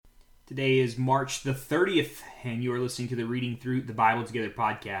Today is March the 30th, and you are listening to the Reading Through the Bible Together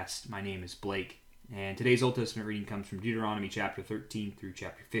podcast. My name is Blake, and today's Old Testament reading comes from Deuteronomy chapter 13 through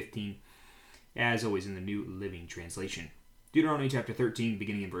chapter 15, as always in the New Living Translation. Deuteronomy chapter 13,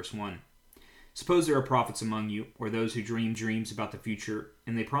 beginning in verse 1. Suppose there are prophets among you, or those who dream dreams about the future,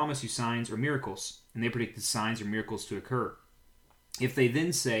 and they promise you signs or miracles, and they predict the signs or miracles to occur. If they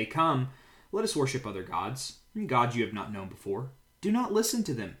then say, "Come, let us worship other gods," gods you have not known before, do not listen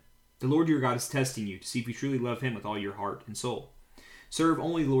to them. The Lord your God is testing you to see if you truly love him with all your heart and soul. Serve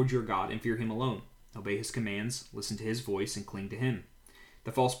only the Lord your God and fear him alone. Obey his commands, listen to his voice, and cling to him.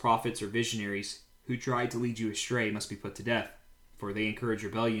 The false prophets or visionaries who try to lead you astray must be put to death, for they encourage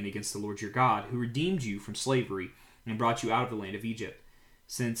rebellion against the Lord your God, who redeemed you from slavery and brought you out of the land of Egypt.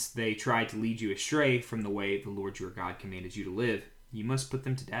 Since they tried to lead you astray from the way the Lord your God commanded you to live, you must put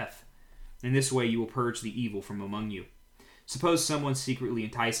them to death. In this way you will purge the evil from among you. Suppose someone secretly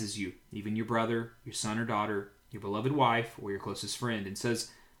entices you, even your brother, your son or daughter, your beloved wife, or your closest friend, and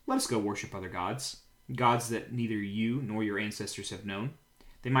says, "Let us go worship other gods," gods that neither you nor your ancestors have known.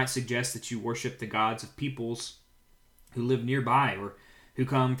 They might suggest that you worship the gods of peoples who live nearby or who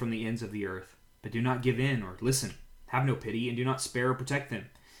come from the ends of the earth. But do not give in or listen. Have no pity, and do not spare or protect them.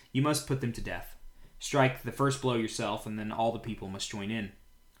 You must put them to death. Strike the first blow yourself, and then all the people must join in.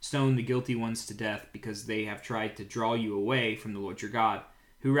 Stone the guilty ones to death because they have tried to draw you away from the Lord your God,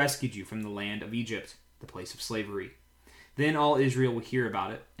 who rescued you from the land of Egypt, the place of slavery. Then all Israel will hear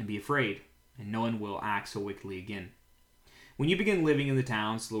about it and be afraid, and no one will act so wickedly again. When you begin living in the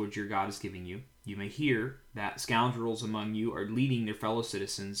towns the Lord your God is giving you, you may hear that scoundrels among you are leading their fellow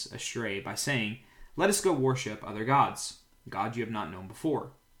citizens astray by saying, "Let us go worship other gods," gods you have not known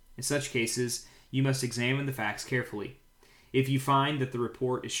before. In such cases, you must examine the facts carefully. If you find that the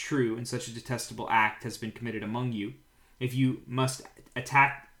report is true and such a detestable act has been committed among you, if you must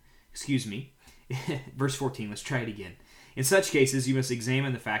verse 14, let's try it again. In such cases, you must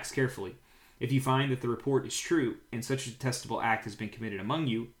examine the facts carefully. If you find that the report is true and such a detestable act has been committed among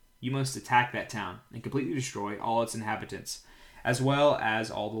you, you must attack that town and completely destroy all its inhabitants, as well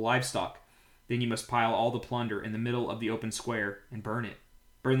as all the livestock. Then you must pile all the plunder in the middle of the open square and burn it.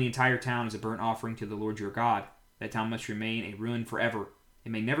 Burn the entire town as a burnt offering to the Lord your God. That town must remain a ruin forever. It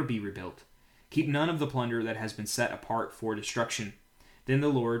may never be rebuilt. Keep none of the plunder that has been set apart for destruction. Then the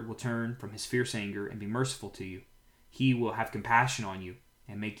Lord will turn from his fierce anger and be merciful to you. He will have compassion on you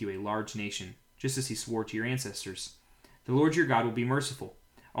and make you a large nation, just as he swore to your ancestors. The Lord your God will be merciful,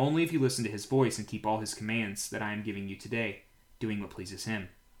 only if you listen to his voice and keep all his commands that I am giving you today, doing what pleases him.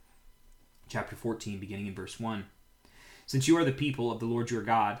 Chapter 14, beginning in verse 1. Since you are the people of the Lord your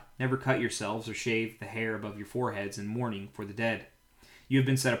God, never cut yourselves or shave the hair above your foreheads in mourning for the dead. You have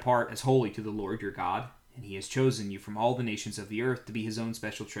been set apart as holy to the Lord your God, and he has chosen you from all the nations of the earth to be his own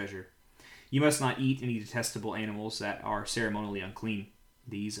special treasure. You must not eat any detestable animals that are ceremonially unclean.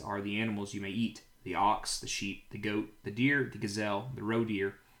 These are the animals you may eat: the ox, the sheep, the goat, the deer, the gazelle, the roe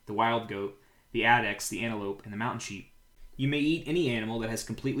deer, the wild goat, the addax, the antelope, and the mountain sheep. You may eat any animal that has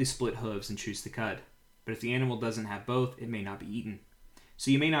completely split hooves and chews the cud. But if the animal doesn't have both, it may not be eaten. So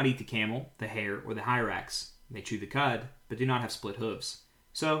you may not eat the camel, the hare, or the hyrax. They chew the cud, but do not have split hooves.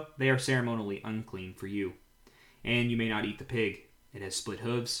 So they are ceremonially unclean for you. And you may not eat the pig. It has split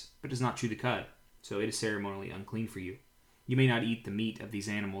hooves, but does not chew the cud. So it is ceremonially unclean for you. You may not eat the meat of these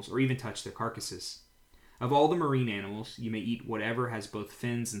animals, or even touch their carcasses. Of all the marine animals, you may eat whatever has both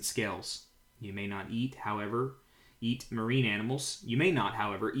fins and scales. You may not eat, however, eat marine animals. You may not,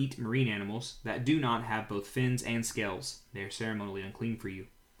 however, eat marine animals that do not have both fins and scales. They are ceremonially unclean for you.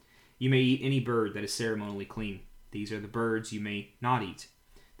 You may eat any bird that is ceremonially clean. These are the birds you may not eat: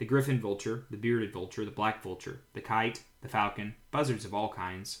 the griffin vulture, the bearded vulture, the black vulture, the kite, the falcon, buzzards of all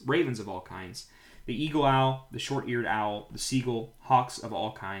kinds, ravens of all kinds, the eagle owl, the short-eared owl, the seagull, hawks of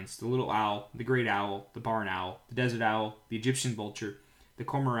all kinds, the little owl, the great owl, the barn owl, the desert owl, the Egyptian vulture, the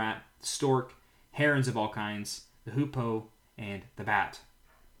cormorant, the stork, herons of all kinds, the hoopoe, and the bat.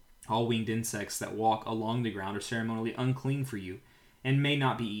 All winged insects that walk along the ground are ceremonially unclean for you, and may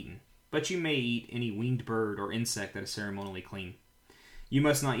not be eaten. But you may eat any winged bird or insect that is ceremonially clean. You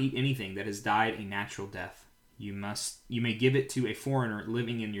must not eat anything that has died a natural death. You may give it to a foreigner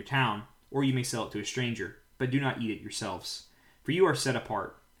living in your town, or you may sell it to a stranger, but do not eat it yourselves. For you are set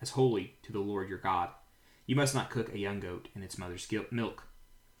apart as holy to the Lord your God. You must not cook a young goat in its mother's milk.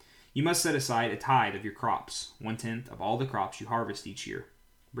 You must set aside a tithe of your crops, 1/10 of all the crops you harvest each year.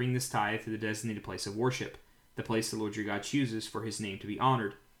 Bring this tithe to the designated place of worship, the place the Lord your God chooses for his name to be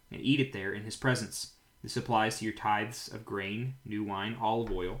honored, and eat it there in his presence. This applies to your tithes of grain, new wine,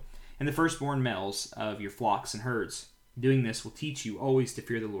 olive oil, and the firstborn males of your flocks and herds. Doing this will teach you always to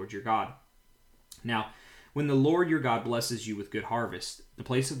fear the Lord your God. Now, when the Lord your God blesses you with good harvest, the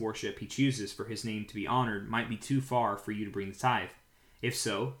place of worship he chooses for his name to be honored might be too far for you to bring the tithe. If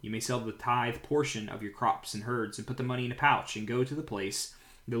so, you may sell the tithe portion of your crops and herds and put the money in a pouch and go to the place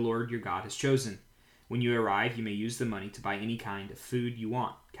the Lord your God has chosen. When you arrive, you may use the money to buy any kind of food you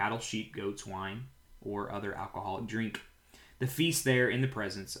want: cattle, sheep, goats, wine, or other alcoholic drink. The feast there in the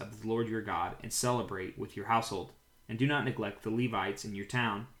presence of the Lord your God and celebrate with your household. And do not neglect the Levites in your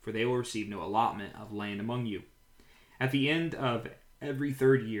town, for they will receive no allotment of land among you. At the end of every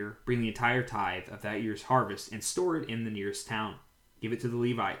third year, bring the entire tithe of that year's harvest and store it in the nearest town. Give it to the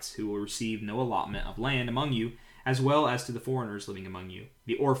Levites, who will receive no allotment of land among you, as well as to the foreigners living among you,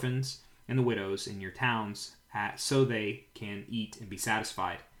 the orphans and the widows in your towns, so they can eat and be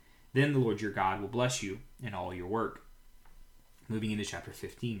satisfied. Then the Lord your God will bless you in all your work. Moving into chapter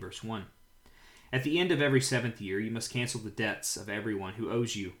 15, verse 1. At the end of every 7th year, you must cancel the debts of everyone who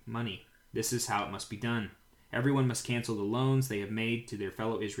owes you money. This is how it must be done. Everyone must cancel the loans they have made to their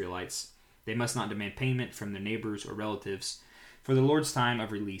fellow Israelites. They must not demand payment from their neighbors or relatives, for the Lord's time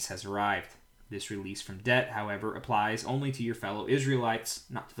of release has arrived. This release from debt, however, applies only to your fellow Israelites,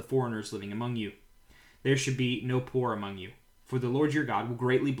 not to the foreigners living among you. There should be no poor among you, for the Lord your God will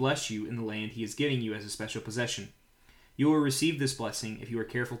greatly bless you in the land he is giving you as a special possession. You will receive this blessing if you are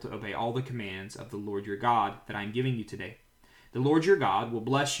careful to obey all the commands of the Lord your God that I am giving you today. The Lord your God will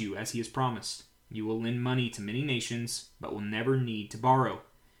bless you as he has promised. You will lend money to many nations, but will never need to borrow.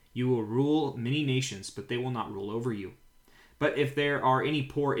 You will rule many nations, but they will not rule over you. But if there are any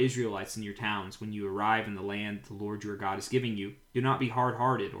poor Israelites in your towns when you arrive in the land the Lord your God is giving you, do not be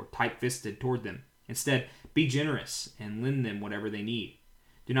hard-hearted or tight-fisted toward them. Instead, be generous and lend them whatever they need.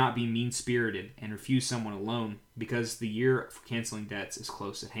 Do not be mean-spirited and refuse someone a loan, because the year for canceling debts is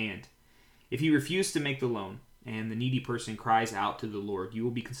close at hand. If you refuse to make the loan, and the needy person cries out to the Lord, you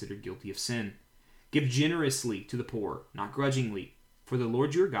will be considered guilty of sin. Give generously to the poor, not grudgingly, for the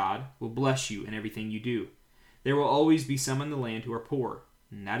Lord your God will bless you in everything you do. There will always be some in the land who are poor,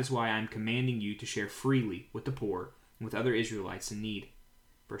 and that is why I am commanding you to share freely with the poor and with other Israelites in need.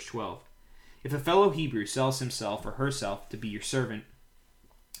 Verse 12. If a fellow Hebrew sells himself or herself to be your servant,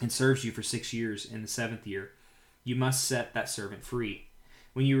 and serves you for 6 years in the 7th year, you must set that servant free.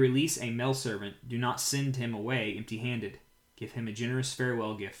 When you release a male servant, do not send him away empty-handed. Give him a generous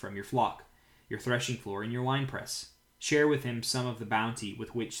farewell gift from your flock, your threshing floor, and your winepress. Share with him some of the bounty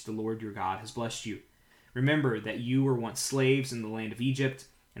with which the Lord your God has blessed you. Remember that you were once slaves in the land of Egypt,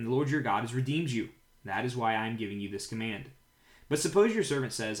 and the Lord your God has redeemed you. That is why I am giving you this command. But suppose your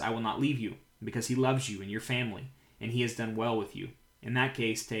servant says, I will not leave you, because he loves you and your family, and he has done well with you. In that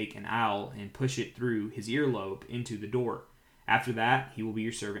case, take an awl and push it through his earlobe into the door. After that, he will be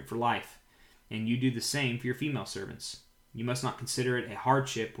your servant for life. And you do the same for your female servants. You must not consider it a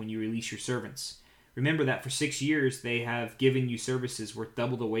hardship when you release your servants. Remember that for 6 years they have given you services worth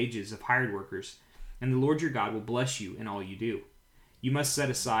double the wages of hired workers, and the Lord your God will bless you in all you do. You must set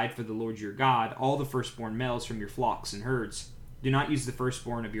aside for the Lord your God all the firstborn males from your flocks and herds. Do not use the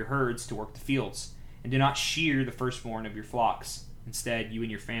firstborn of your herds to work the fields, and do not shear the firstborn of your flocks. Instead, you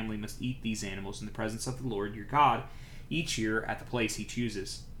and your family must eat these animals in the presence of the Lord your God each year at the place he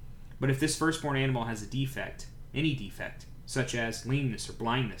chooses. But if this firstborn animal has a defect, any defect, such as lameness or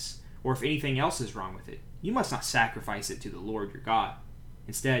blindness, or if anything else is wrong with it, you must not sacrifice it to the Lord your God.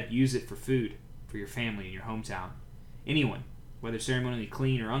 Instead, use it for food for your family in your hometown. Anyone, whether ceremonially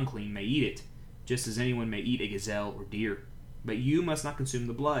clean or unclean, may eat it, just as anyone may eat a gazelle or deer. But you must not consume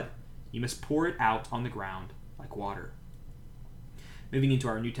the blood. You must pour it out on the ground like water. Moving into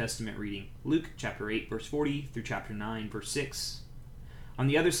our New Testament reading, Luke chapter 8, verse 40 through chapter 9, verse 6. On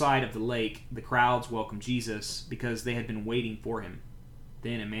the other side of the lake, the crowds welcomed Jesus because they had been waiting for him.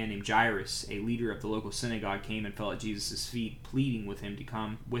 Then a man named Jairus, a leader of the local synagogue, came and fell at Jesus' feet, pleading with him to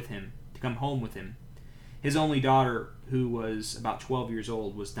come home with him. His only daughter, who was about 12 years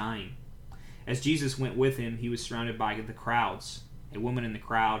old, was dying. As Jesus went with him, he was surrounded by the crowds. A woman in the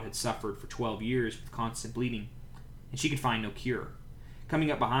crowd had suffered for 12 years with constant bleeding, and she could find no cure. Coming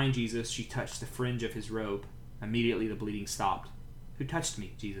up behind Jesus, she touched the fringe of his robe. Immediately the bleeding stopped. Who touched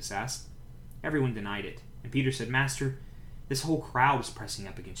me? Jesus asked. Everyone denied it, and Peter said, Master, this whole crowd is pressing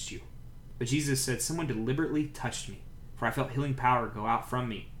up against you. But Jesus said, someone deliberately touched me, for I felt healing power go out from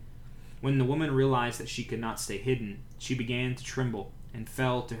me. When the woman realized that she could not stay hidden, she began to tremble and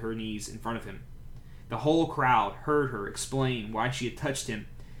fell to her knees in front of him. The whole crowd heard her explain why she had touched him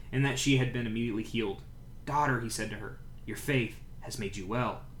and that she had been immediately healed. Daughter, he said to her, your faith has made you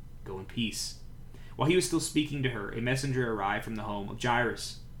well. Go in peace. While he was still speaking to her, a messenger arrived from the home of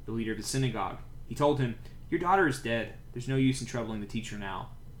Jairus, the leader of the synagogue. He told him, your daughter is dead. There's no use in troubling the teacher now."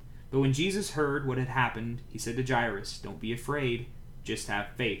 But when Jesus heard what had happened, he said to Jairus, "Don't be afraid, just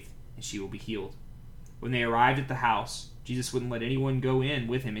have faith, and she will be healed." When they arrived at the house, Jesus wouldn't let anyone go in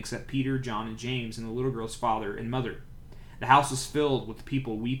with him except Peter, John, and James, and the little girl's father and mother. The house was filled with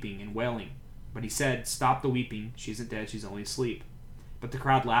people weeping and wailing. But he said, "Stop the weeping. She isn't dead, she's only asleep." But the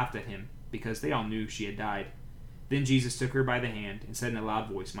crowd laughed at him, because they all knew she had died. Then Jesus took her by the hand and said in a loud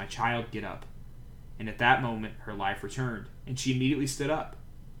voice, "My child, get up." And at that moment her life returned, and she immediately stood up.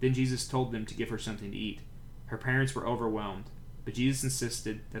 Then Jesus told them to give her something to eat. Her parents were overwhelmed, but Jesus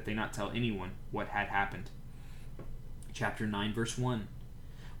insisted that they not tell anyone what had happened. Chapter 9, verse 1.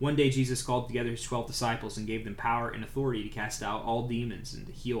 One day Jesus called together his 12 disciples and gave them power and authority to cast out all demons and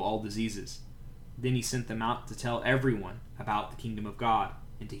to heal all diseases. Then he sent them out to tell everyone about the kingdom of God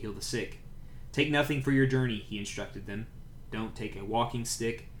and to heal the sick. "Take nothing for your journey," he instructed them. "Don't take a walking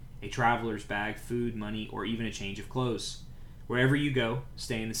stick, a traveler's bag, food, money, or even a change of clothes. Wherever you go,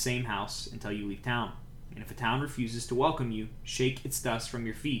 stay in the same house until you leave town. And if a town refuses to welcome you, shake its dust from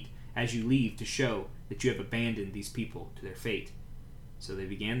your feet as you leave to show that you have abandoned these people to their fate." So they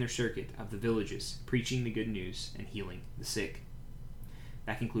began their circuit of the villages, preaching the good news and healing the sick.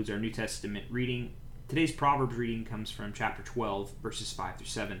 That concludes our New Testament reading. Today's Proverbs reading comes from chapter 12, verses 5 through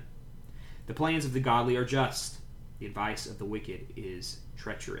 7. "The plans of the godly are just. The advice of the wicked is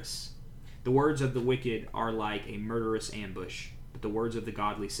treacherous. The words of the wicked are like a murderous ambush, but the words of the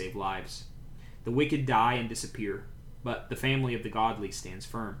godly save lives. The wicked die and disappear, but the family of the godly stands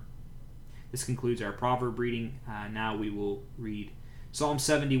firm." This concludes our proverb reading. Now we will read Psalm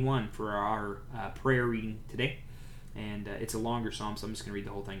 71 for our prayer reading today. And it's a longer psalm, so I'm just going to read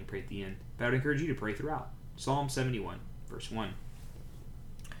the whole thing and pray at the end. But I would encourage you to pray throughout. Psalm 71, verse 1.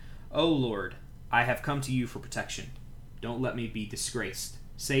 "O Lord, I have come to you for protection. Don't let me be disgraced.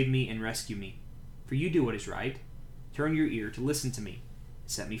 Save me and rescue me. For you do what is right. Turn your ear to listen to me.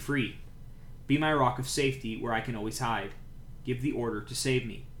 Set me free. Be my rock of safety where I can always hide. Give the order to save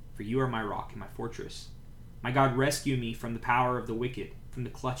me, for you are my rock and my fortress. My God, rescue me from the power of the wicked, from the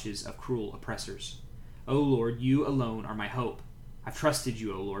clutches of cruel oppressors. O Lord, you alone are my hope. I've trusted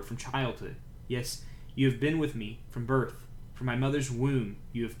you, O Lord, from childhood. Yes, you have been with me from birth. From my mother's womb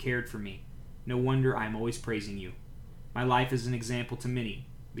you have cared for me. No wonder I am always praising you. My life is an example to many,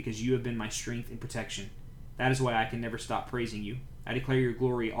 because you have been my strength and protection. That is why I can never stop praising you. I declare your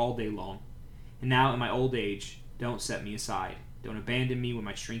glory all day long. And now in my old age, don't set me aside. Don't abandon me when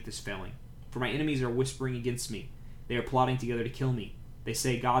my strength is failing. For my enemies are whispering against me. They are plotting together to kill me. They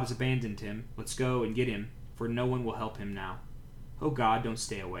say, 'God has abandoned him. Let's go and get him, for no one will help him now.' Oh God, don't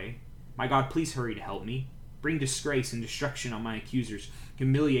stay away. My God, please hurry to help me. Bring disgrace and destruction on my accusers.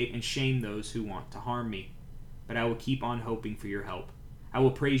 Humiliate and shame those who want to harm me. But I will keep on hoping for your help. I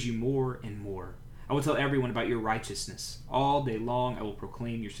will praise you more and more. I will tell everyone about your righteousness. All day long I will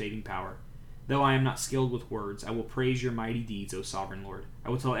proclaim your saving power. Though I am not skilled with words, I will praise your mighty deeds, O sovereign Lord. I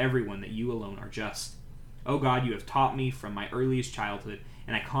will tell everyone that you alone are just. O God, you have taught me from my earliest childhood,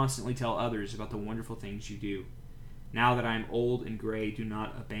 and I constantly tell others about the wonderful things you do. Now that I am old and gray, do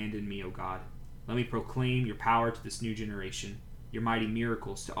not abandon me, O God. Let me proclaim your power to this new generation, your mighty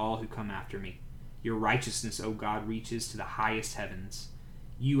miracles to all who come after me. Your righteousness, O God, reaches to the highest heavens.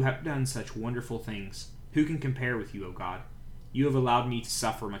 You have done such wonderful things. Who can compare with you, O God? You have allowed me to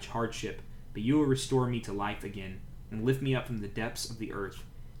suffer much hardship, but you will restore me to life again and lift me up from the depths of the earth.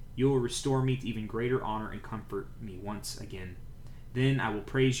 You will restore me to even greater honor and comfort me once again. Then I will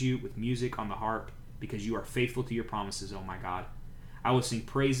praise you with music on the harp, because you are faithful to your promises, O my God. I will sing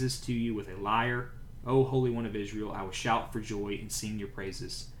praises to you with a lyre. O Holy One of Israel, I will shout for joy and sing your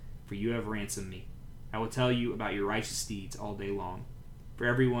praises, for you have ransomed me. I will tell you about your righteous deeds all day long. For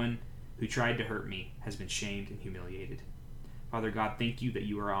everyone who tried to hurt me has been shamed and humiliated. Father God, thank you that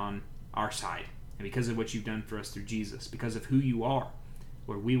you are on our side. And because of what you've done for us through Jesus, because of who you are,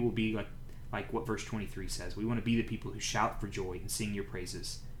 Lord, we will be like what verse 23 says. We want to be the people who shout for joy and sing your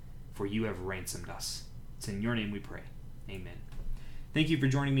praises, for you have ransomed us. It's in your name we pray. Amen. Thank you for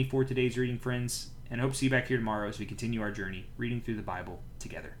joining me for today's reading, friends, and I hope to see you back here tomorrow as we continue our journey reading through the Bible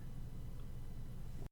together.